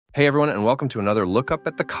Hey everyone, and welcome to another look up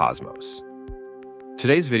at the cosmos.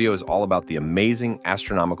 Today's video is all about the amazing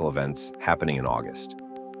astronomical events happening in August.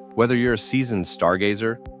 Whether you're a seasoned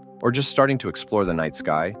stargazer or just starting to explore the night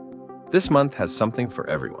sky, this month has something for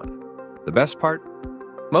everyone. The best part?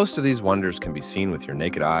 Most of these wonders can be seen with your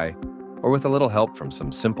naked eye or with a little help from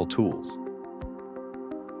some simple tools.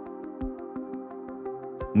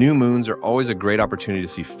 New moons are always a great opportunity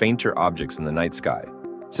to see fainter objects in the night sky,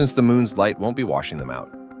 since the moon's light won't be washing them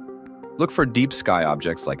out. Look for deep sky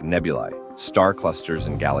objects like nebulae, star clusters,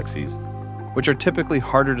 and galaxies, which are typically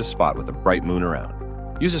harder to spot with a bright moon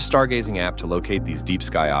around. Use a stargazing app to locate these deep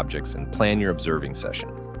sky objects and plan your observing session.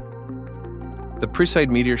 The Pixabay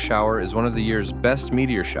meteor shower is one of the year's best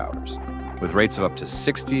meteor showers, with rates of up to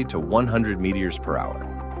 60 to 100 meteors per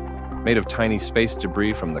hour. Made of tiny space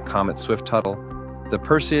debris from the comet Swift-Tuttle, the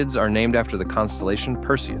Perseids are named after the constellation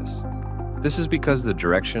Perseus. This is because the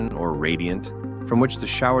direction, or radiant, from which the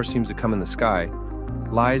shower seems to come in the sky,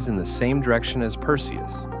 lies in the same direction as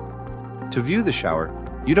Perseus. To view the shower,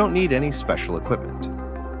 you don't need any special equipment.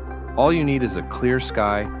 All you need is a clear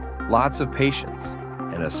sky, lots of patience,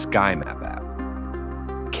 and a sky map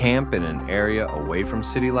app. Camp in an area away from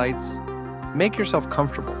city lights, make yourself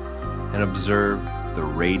comfortable, and observe the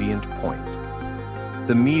radiant point.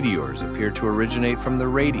 The meteors appear to originate from the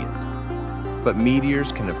radiant, but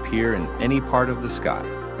meteors can appear in any part of the sky.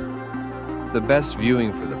 The best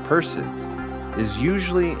viewing for the Perseids is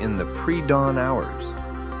usually in the pre-dawn hours,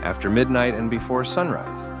 after midnight and before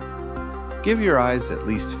sunrise. Give your eyes at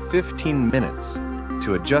least 15 minutes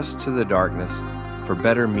to adjust to the darkness for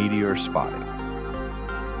better meteor spotting.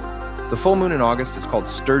 The full moon in August is called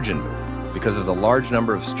Sturgeon Moon because of the large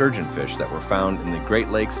number of sturgeon fish that were found in the Great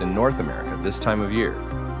Lakes in North America this time of year.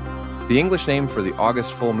 The English name for the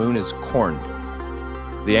August full moon is corn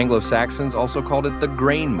moon. The Anglo-Saxons also called it the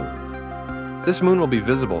grain moon. This moon will be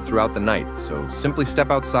visible throughout the night, so simply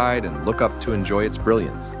step outside and look up to enjoy its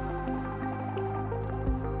brilliance.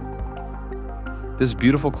 This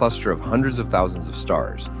beautiful cluster of hundreds of thousands of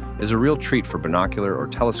stars is a real treat for binocular or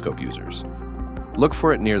telescope users. Look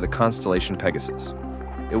for it near the constellation Pegasus.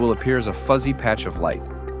 It will appear as a fuzzy patch of light,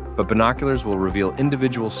 but binoculars will reveal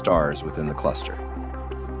individual stars within the cluster.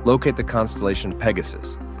 Locate the constellation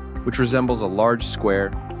Pegasus, which resembles a large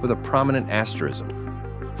square with a prominent asterism,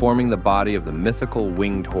 forming the body of the mythical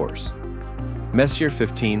winged horse. Messier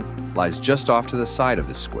 15 lies just off to the side of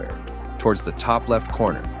this square, towards the top left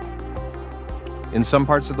corner. In some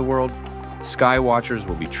parts of the world, sky watchers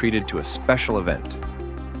will be treated to a special event,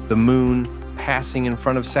 the moon passing in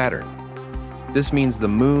front of Saturn. This means the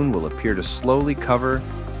moon will appear to slowly cover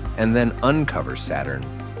and then uncover Saturn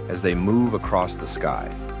as they move across the sky.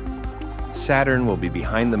 Saturn will be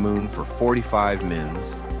behind the moon for 45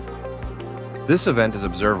 mins. This event is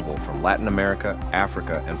observable from Latin America,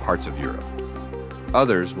 Africa, and parts of Europe.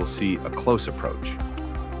 Others will see a close approach.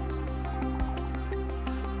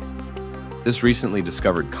 This recently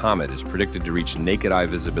discovered comet is predicted to reach naked eye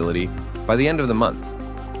visibility by the end of the month.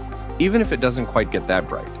 Even if it doesn't quite get that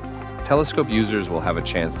bright, telescope users will have a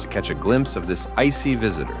chance to catch a glimpse of this icy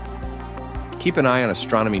visitor. Keep an eye on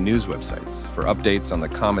astronomy news websites for updates on the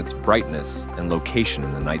comet's brightness and location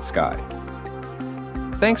in the night sky.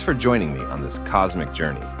 Thanks for joining me on this cosmic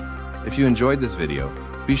journey. If you enjoyed this video,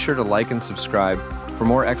 be sure to like and subscribe for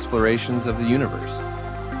more explorations of the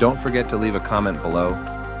universe. Don't forget to leave a comment below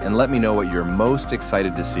and let me know what you're most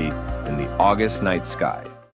excited to see in the August night sky.